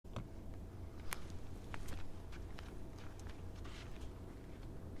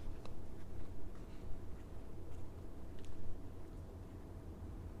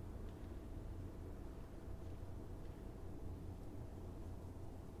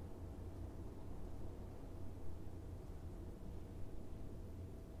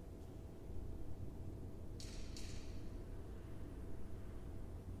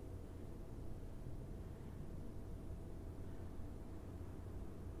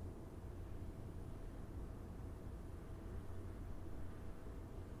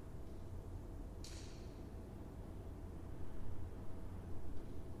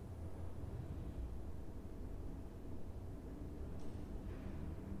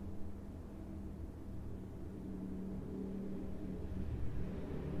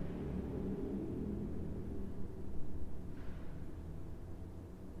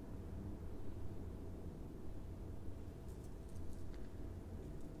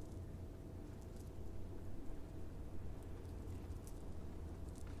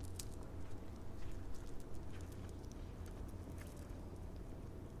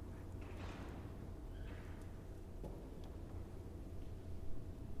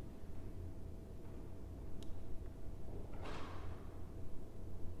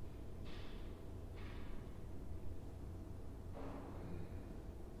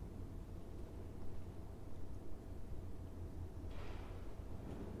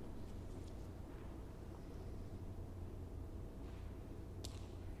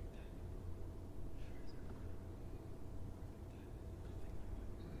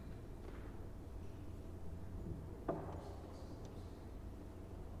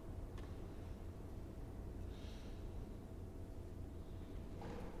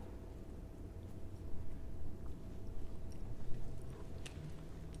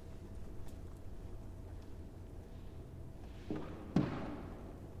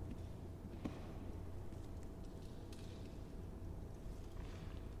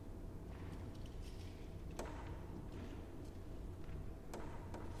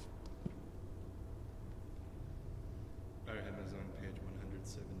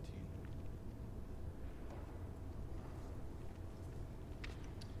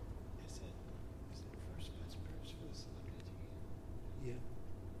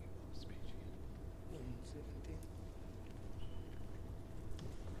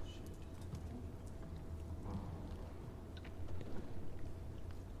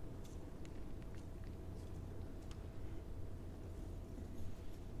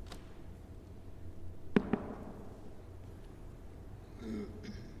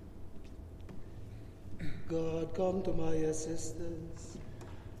God, come to my assistance.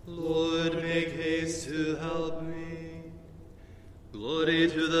 Lord, make haste to help me. Glory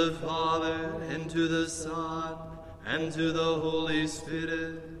to the Father, and to the Son, and to the Holy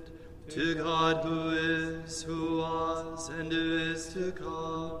Spirit, to God who is, who was, and who is to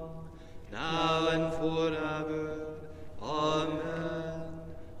come, now and forever. Amen.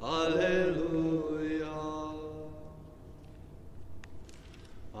 Alleluia.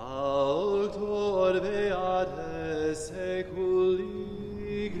 Auctor beate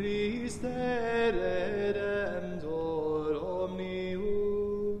seculi Christe Redemptor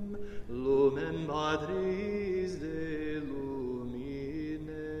omnium, lumen Patris de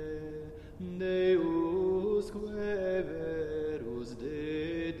lumine, Deus verus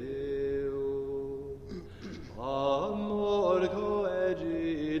de Deo, amor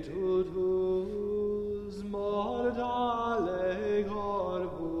coegitus mortale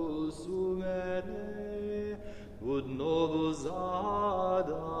corpus sumere, ut novus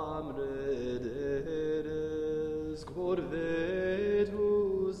Adam rederes, cor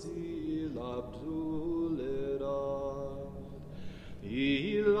vetus illa abdulerat,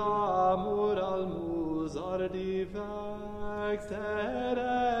 illa moralmus artifactere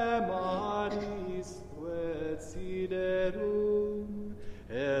maris quet siderum,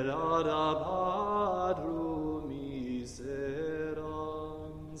 errata patrum miserans,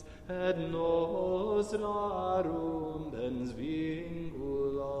 et nostrarum pens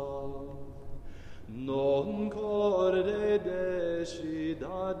vincula. Non corde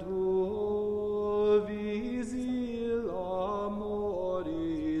descida tuo visila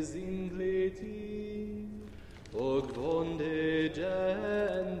moris incliti, hoc vonde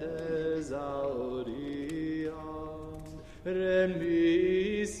gendes auream, remissionis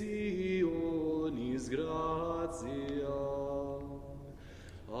gratia.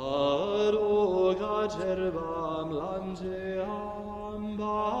 Ad hoc acerbam lanceam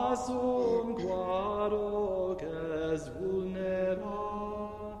passum quad hoc est vulnera,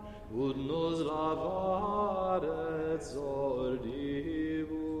 ut nos lavaret sordibus,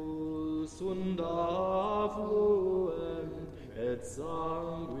 unda fluem et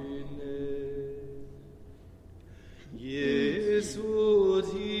sanguine. Iesu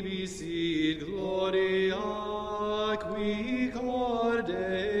tibi sit gloria, qui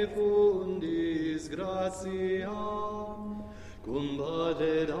corde fundis gratiam, cum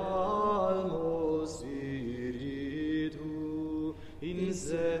patet almo spiritu, in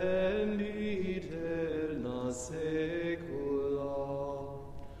sempiterna saecula.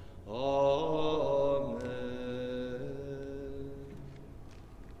 Amen.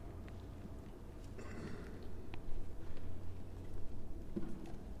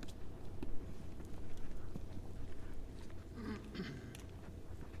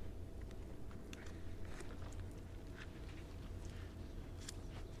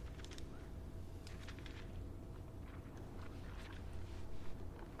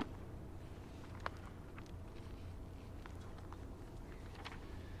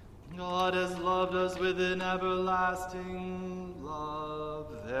 God has loved us with an everlasting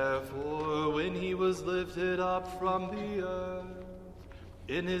love. Therefore, when he was lifted up from the earth,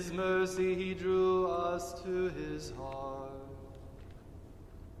 in his mercy he drew us to his heart.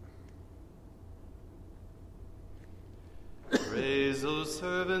 Praise, O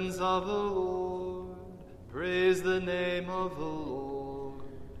servants of the Lord. Praise the name of the Lord.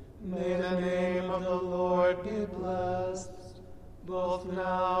 May the name of the Lord be blessed, both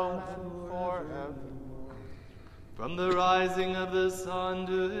now and forevermore. From the rising of the sun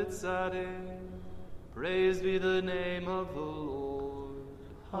to its setting, praise be the name of the Lord.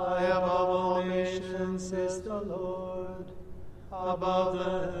 High above all nations is the Lord, above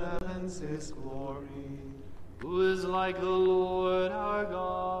the heavens his glory. Who is like the Lord our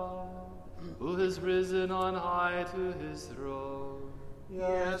God, who has risen on high to his throne?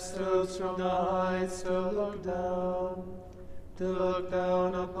 Yes, stooped from the heights to look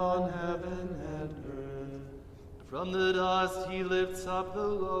down upon heaven and earth. From the dust he lifts up the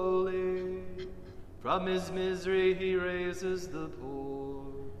lowly, from his misery he raises the poor.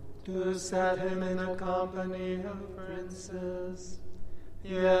 To set him in the company of princes,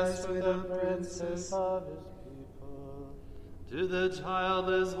 yes, with the princes of his people. To the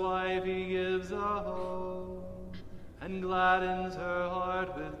childless wife he gives a home, and gladdens her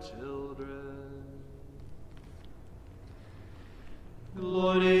heart with children.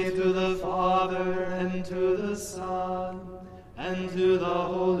 Glory to the Father, and to the Son, and to the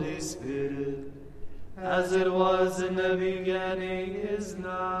Holy Spirit, as it was in the beginning, is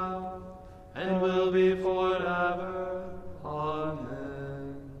now, and will be forever.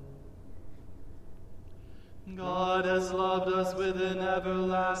 Amen. God has loved us with an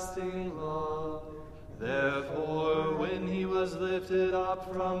everlasting love. Therefore, when he was lifted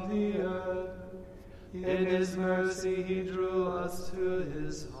up from the earth, in his mercy he drew us to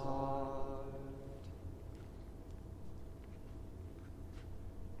his heart.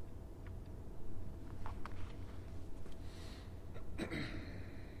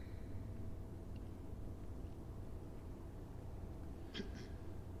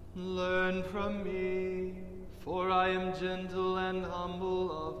 Learn from me, for I am gentle and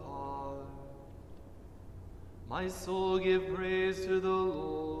humble of heart. My soul give praise to the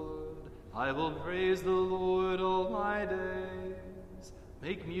Lord. I will praise the Lord all my days.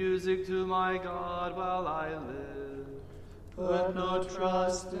 Make music to my God while I live. Put no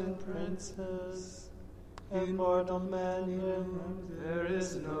trust in princes, in mortal men in whom there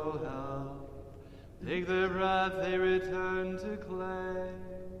is no help. Take their breath, they return to clay,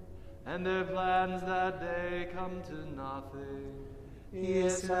 and their plans that day come to nothing. He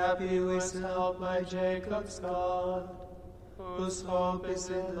is happy who is helped by Jacob's God, whose hope is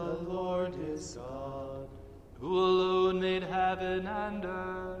in the Lord his God, who alone made heaven and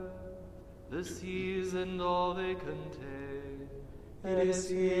earth, the seas and all they contain. It is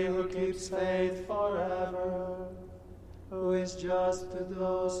he who keeps faith forever, who is just to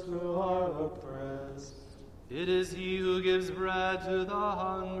those who are oppressed. It is he who gives bread to the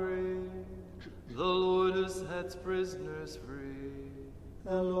hungry, the Lord who sets prisoners free.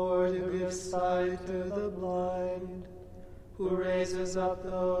 The Lord who gives sight to the blind, who raises up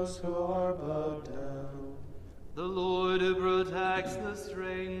those who are bowed down. The Lord who protects the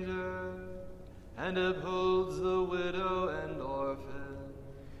stranger, and upholds the widow and orphan.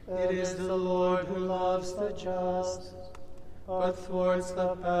 It is the Lord who loves the just, but thwarts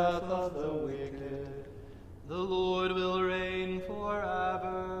the path of the wicked. The Lord will reign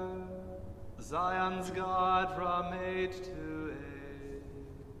forever, Zion's God from age to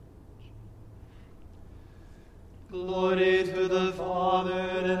age. Glory to the Father,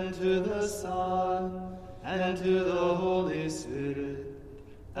 and to the Son, and to the Holy Spirit,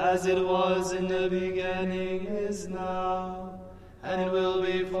 as it was in the beginning, is now, and will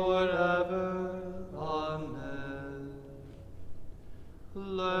be forever. Amen.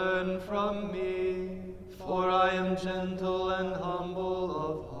 Learn from me, for I am gentle and humble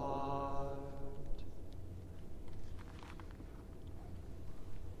of heart.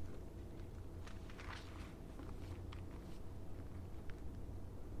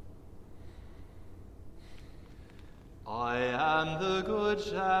 I am the good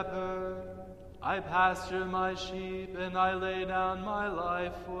shepherd. I pasture my sheep, and I lay down my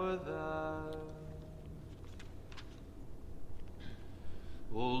life for them.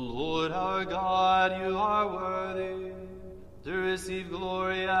 O Lord our God, you are worthy to receive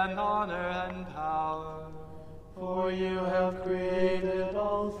glory and honor and power. For you have created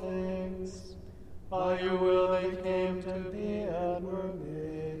all things. By your will they came to be and were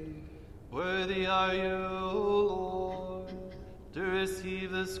made. Worthy are you, O Lord, to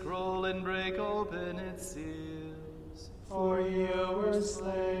receive the scroll and break open its seals. For you were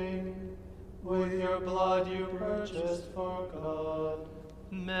slain. With your blood you purchased for God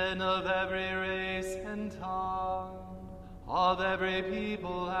men of every race and tongue, of every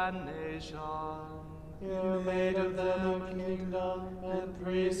people and nation. You made of them a kingdom and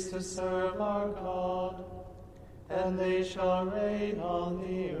priests to serve our God, and they shall reign on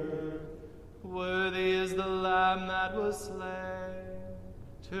the earth. Worthy is the Lamb that was slain,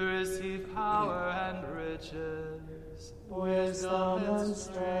 to receive power and riches, wisdom and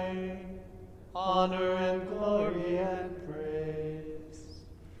strength, honor and glory and praise.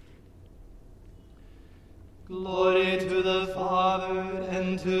 Glory to the Father,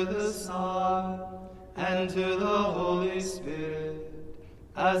 and to the Son, and to the Holy Spirit,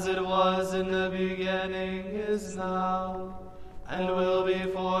 as it was in the beginning, is now, and will be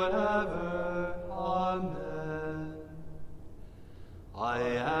forever. Amen. I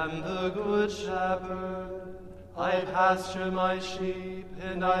am the good shepherd. I pasture my sheep,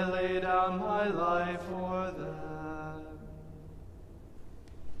 and I lay down my life for them.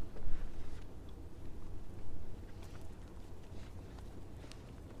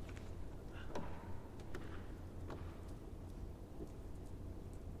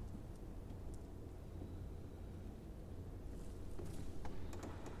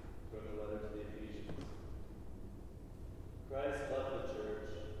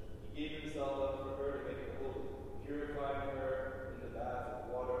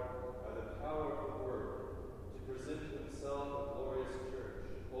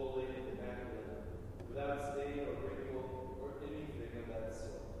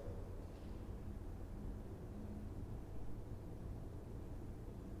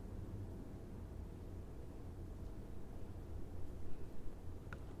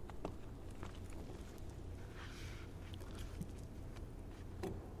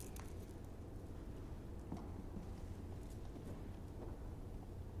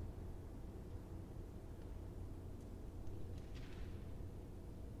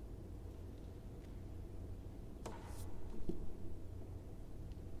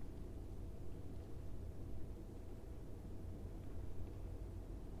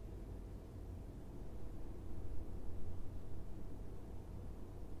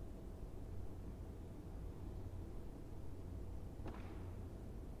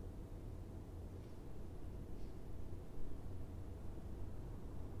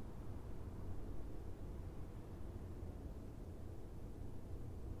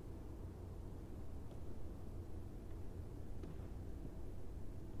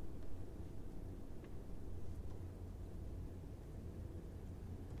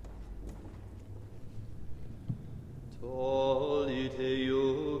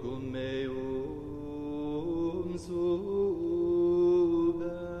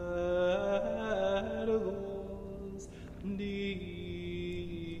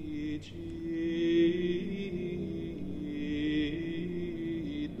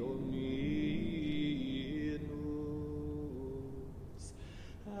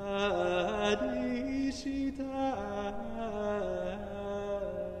 adicita,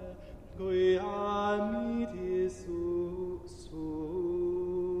 qui amitis sumer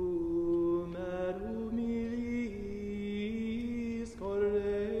humilis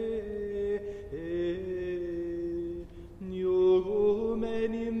corre, niugum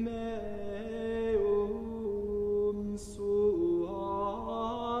enim meum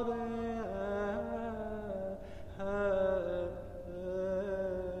suave est,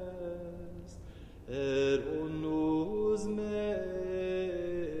 et onus meum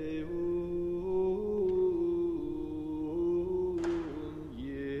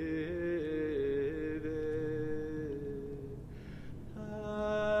ieve.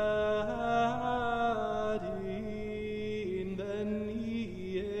 Ad in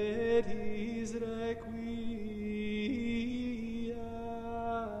venietis requiem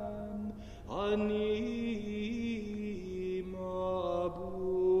animabus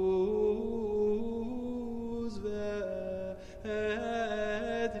vetris,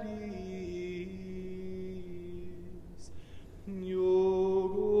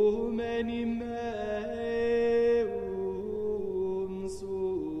 niugum enim meum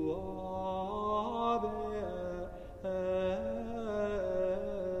suave est,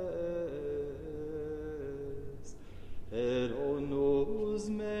 et onus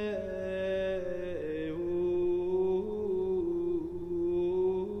meum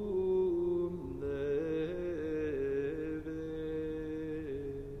leve.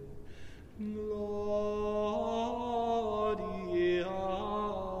 Gloria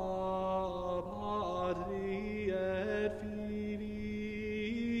Patri et Filio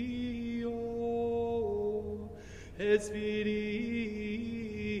et Spiritui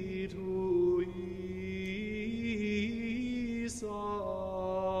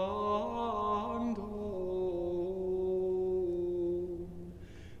Sancto,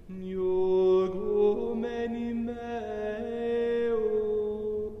 niugum enim meum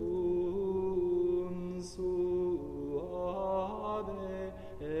suave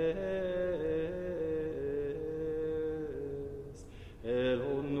est, et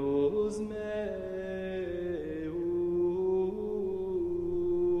onus meum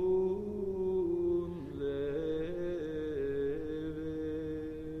leve.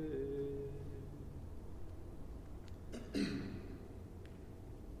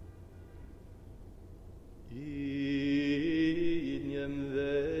 Ignem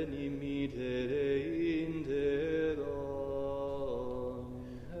venim mitere interam,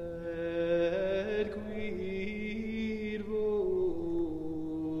 et quid volo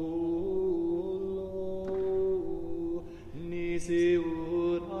nisi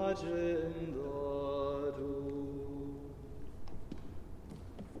ut agendatur.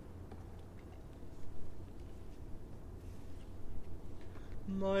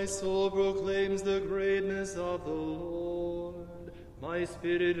 My soul proclaims the greatness of the Lord. My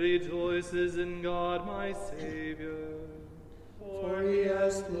spirit rejoices in God my Savior. For he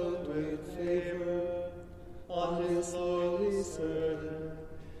has looked with favor on his holy servant.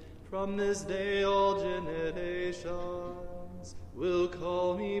 From this day all generations will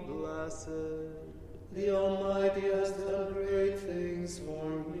call me blessed. The Almighty has done great things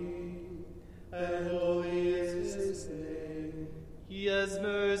for me, and holy is his name. He has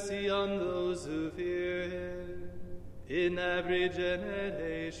mercy on those who fear him in every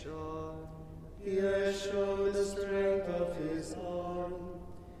generation. He has shown the strength of his arm.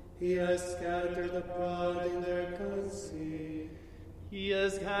 He has scattered the proud in their conceit. He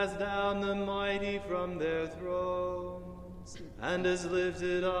has cast down the mighty from their thrones and has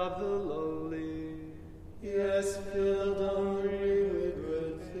lifted up the lowly. He has filled the hungry with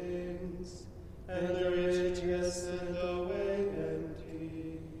good things, and the rich he has sent away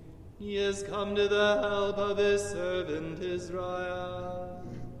empty. He has come to the help of his servant Israel,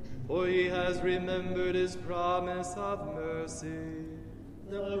 for he has remembered his promise of mercy.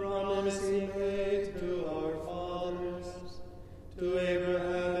 The promise he made to our fathers, to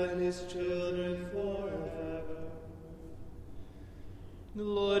Abraham and his children forever.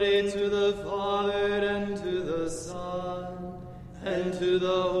 Glory to the Father, and to the Son, and to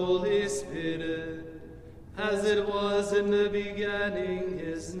the Holy Spirit, as it was in the beginning,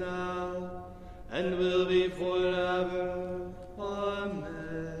 is now, and will be forever. Amen.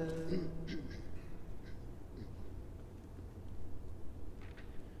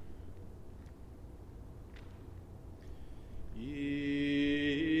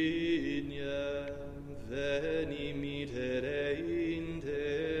 Ignem veni mitere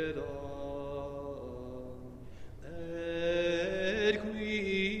interam, et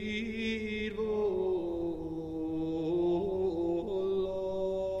quid volo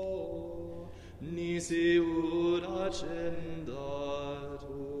nisi ut accendatur.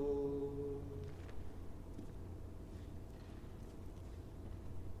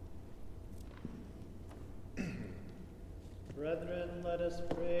 Brethren, let us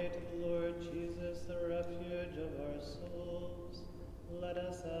pray to the Lord Jesus, the refuge of our souls. Let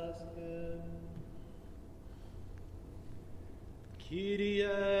us ask him. Kyrie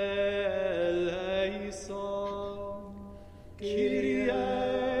eleison, Kyrie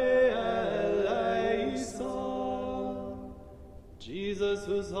eleison. Jesus,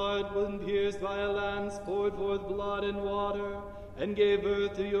 whose heart, when pierced by a lance, poured forth blood and water, and gave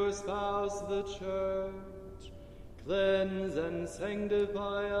birth to your spouse, the Church, cleanse and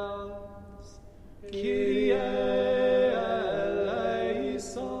sanctify us. Kyrie eleison.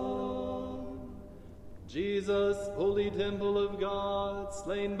 Jesus, holy temple of God,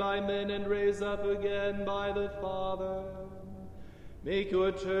 slain by men and raised up again by the Father, make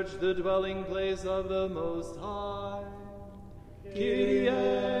your church the dwelling place of the Most High. Kyrie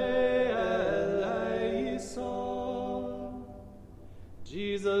eleison.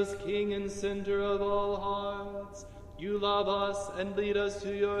 Jesus, King and center of all hearts, you love us and lead us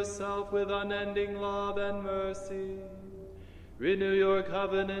to yourself with unending love and mercy. Renew your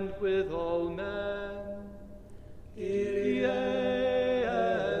covenant with all men. Kyrie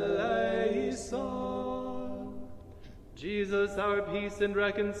eleison. Jesus, our peace and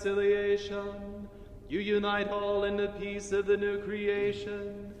reconciliation, you unite all in the peace of the new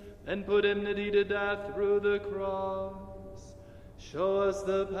creation and put enmity to death through the cross. Show us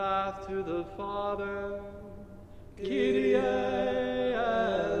the path to the Father. Kyrie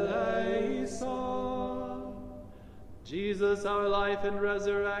eleison. Jesus, our life and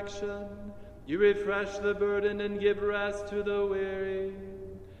resurrection, you refresh the burdened and give rest to the weary.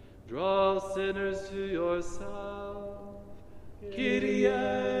 Draw sinners to yourself. Kyrie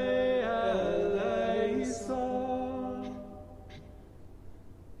eleison.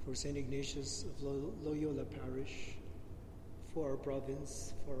 For St. Ignatius of Loyola Parish, for our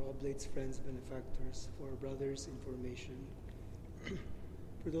province, for our oblates, friends, benefactors, for our brothers in formation,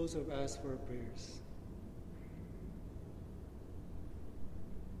 for those who have asked for our prayers.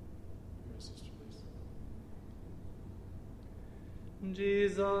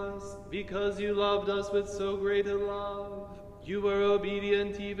 Jesus, because you loved us with so great a love, you were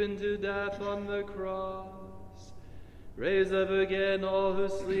obedient even to death on the cross. Raise up again all who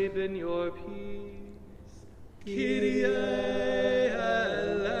sleep in your peace. Kyrie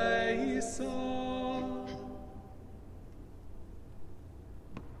eleison.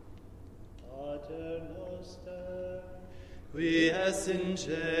 Pater noster, qui es in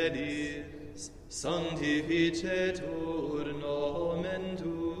celis, sanctificetur nomen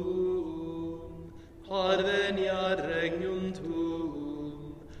tuum, adveniat regnum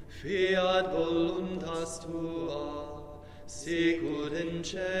tuum, fiat voluntas tua, sicut in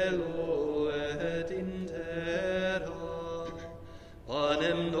cielo et in terra.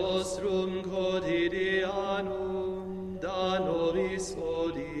 Panem nostrum quotidianum da nobis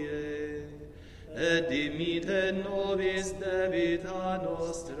hodie, et dimitte nobis debita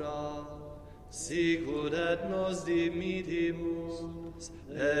nostra, sicut et nos dimittimus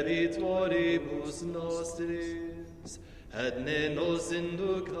debitoribus nostris, et ne nos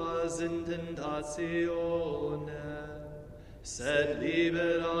inducas in tentationem, sed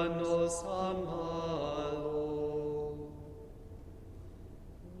libera nos a malo.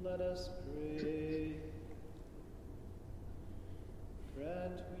 let us pray.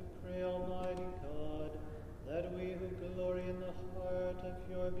 Grant, we pray, Almighty God, that we who glory in the heart of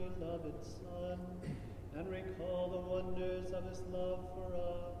your beloved Son, and recall the wonders of his love for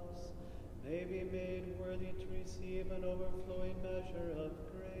us, may be made worthy to receive an overflowing measure of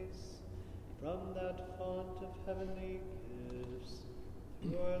grace from that font of heavenly gifts,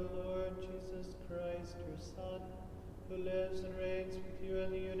 through our Lord Jesus Christ, your Son, who lives and reigns with you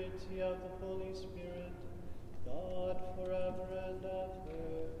in the unity of the Holy Spirit, God forever and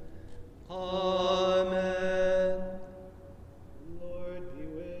ever. Amen. Lord be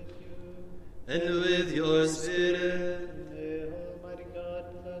with you. And with your spirit. May Almighty God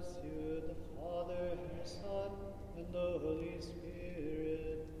bless you, the Father, and the Son, and the Holy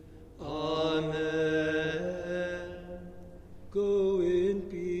Spirit. Amen. Go in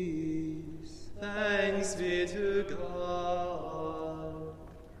peace. Thanks be to God.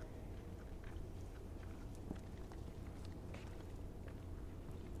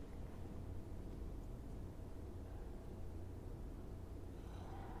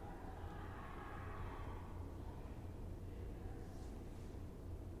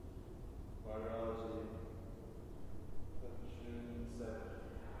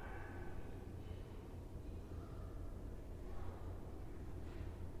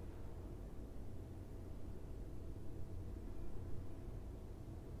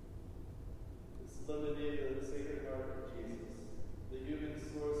 Solemnity of the Sacred Heart of Jesus, the human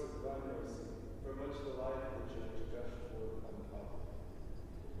source of divine mercy, from which the life of the Church gushed forth unclouded.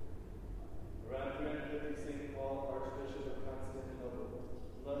 Around 350, St. Paul, Archbishop of Constantinople,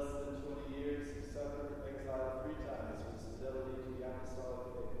 in less than 20 years, he suffered exile 3 times for his fidelity to the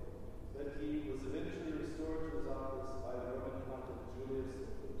apostolic faith, but he was eventually restored to his office by the Roman Pontiff Julius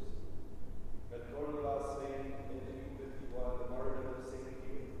I. At Cordova, Spain, in 1851, the martyrdom of St.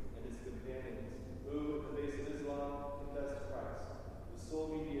 Peter and his companions, who, in the face of Islam, confessed Christ, the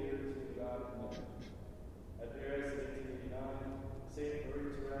sole mediator between God and man. At Paris, in 1889, St.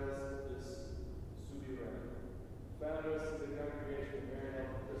 Marie-Thérèse de Soubirous, foundress of the Congregation of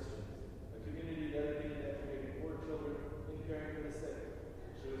Marian Christians, a community dedicated to educating poor children and caring for the sick.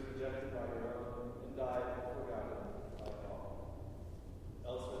 She was rejected by her own and died forgotten by all.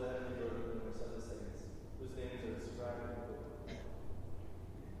 Elsewhere, the heavenly birth of numerous other saints, whose names are described in the book.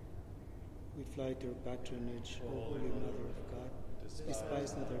 We fly to your patronage, O Holy Mother of God.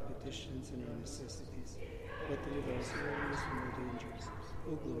 Despise not our petitions and our necessities, but deliver us always from all dangers.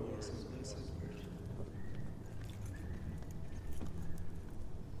 O glorious and blessed Virgin.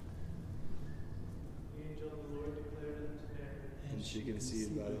 The angel of the Lord declared unto Mary, And she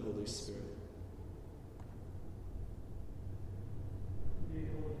conceived by the Holy Spirit.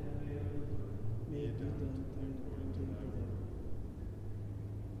 Behold, the handmaid of the Lord. May it be done according to thy word.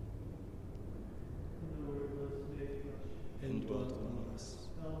 And the Word was made flesh. And dwelt among us.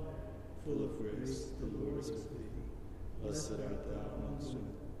 Hail Mary, Full of grace, the Lord is with thee. Blessed art thou amongst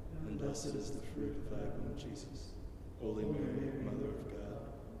women, and blessed is the fruit of thy womb, Jesus. Holy Mary, Mother of God,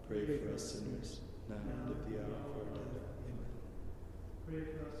 pray for us sinners, now and at the hour of our death. Amen. pray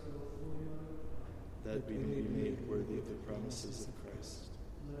for us, O Holy Mother of God. That we may be made worthy of the promises of Christ.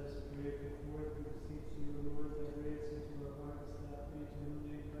 Let us pray for forth who beseech you, Lord, that grace into